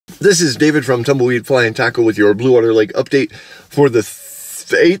This is David from Tumbleweed Fly and Tackle with your Bluewater Lake update for the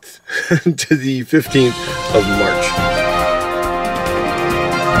 8th to the 15th of March.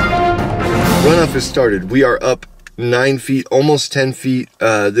 Runoff has started. We are up 9 feet, almost 10 feet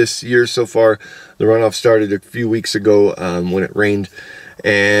this year so far. The runoff started a few weeks ago when it rained,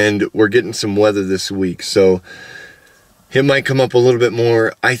 and we're getting some weather this week, so it might come up a little bit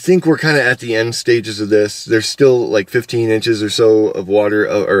more. I think we're kind of at the end stages of this. There's still like 15 inches or so of water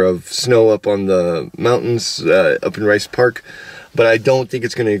or of snow up on the mountains up in Rice Park, but I don't think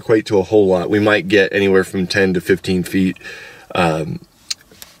it's going to equate to a whole lot. We might get anywhere from 10 to 15 feet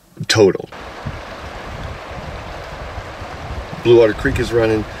total. Bluewater Creek is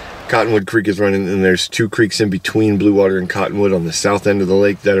running, Cottonwood Creek is running, and there's 2 creeks in between Bluewater and Cottonwood on the south end of the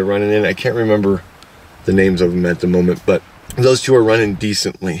lake that are running in. I can't remember the names of them at the moment, but those 2 are running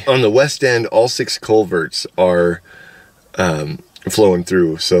decently. On the west end, all 6 culverts are flowing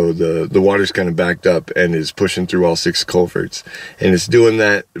through, so the water's kind of backed up and is pushing through all 6 culverts, and it's doing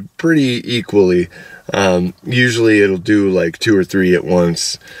that pretty equally. Usually it'll do like 2 or 3 at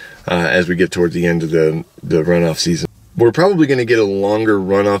once as we get toward the end of the runoff season. We're probably going to get a longer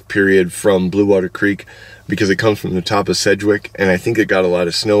runoff period from Bluewater Creek because it comes from the top of Sedgwick, and I think it got a lot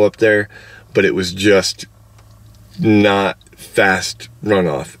of snow up there, but it was just not fast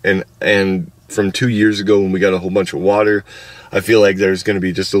runoff. And from 2 years ago when we got a whole bunch of water, I feel like there's going to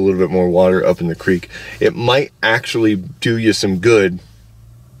be just a little bit more water up in the creek. It might actually do you some good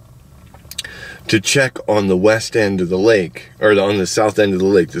to check on the west end of the lake, or on the south end of the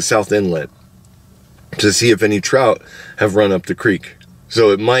lake, the south inlet, to see if any trout have run up the creek.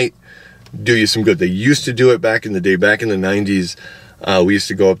 So it might do you some good. They used to do it back in the day, back in the 90s. We used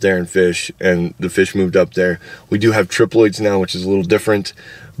to go up there and fish, and the fish moved up there. We do have triploids now, which is a little different,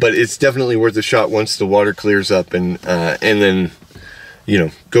 but it's definitely worth a shot once the water clears up, and then, you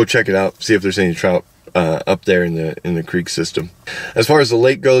know, go check it out, see if there's any trout up there in the creek system. As far as the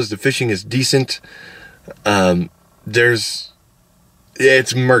lake goes, the fishing is decent.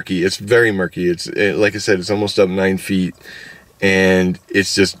 It's murky. It's very murky. Like I said, it's almost up 9 feet, and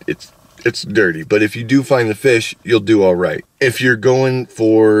it's dirty, but if you do find the fish, you'll do all right. If you're going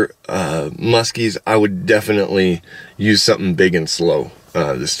for muskies, I would definitely use something big and slow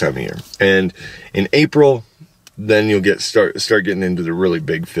this time of year. And in April, then you'll start getting into the really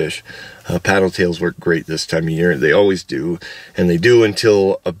big fish. Paddle tails work great this time of year. They always do, and they do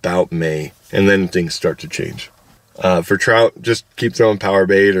until about May, and then things start to change. For trout, just keep throwing power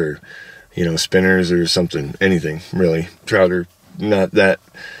bait or, you know, spinners or something, anything really. Trout are not that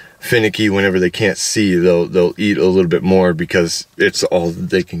finicky. Whenever they can't see, they'll eat a little bit more because it's all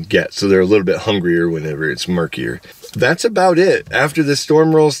they can get, so they're a little bit hungrier whenever it's murkier. That's about it. After the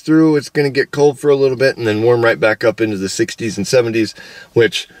storm rolls through, it's going to get cold for a little bit and then warm right back up into the 60s and 70s,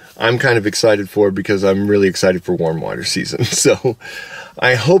 which I'm kind of excited for because I'm really excited for warm water season. So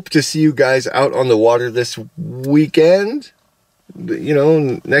I hope to see you guys out on the water this weekend, you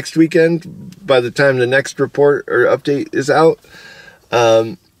know, next weekend by the time the next report or update is out.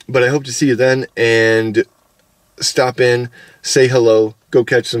 But I hope to see you then, and stop in, say hello, go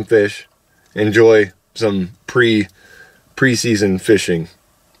catch some fish, enjoy some pre-season fishing,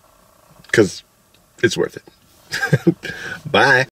 because it's worth it. Bye.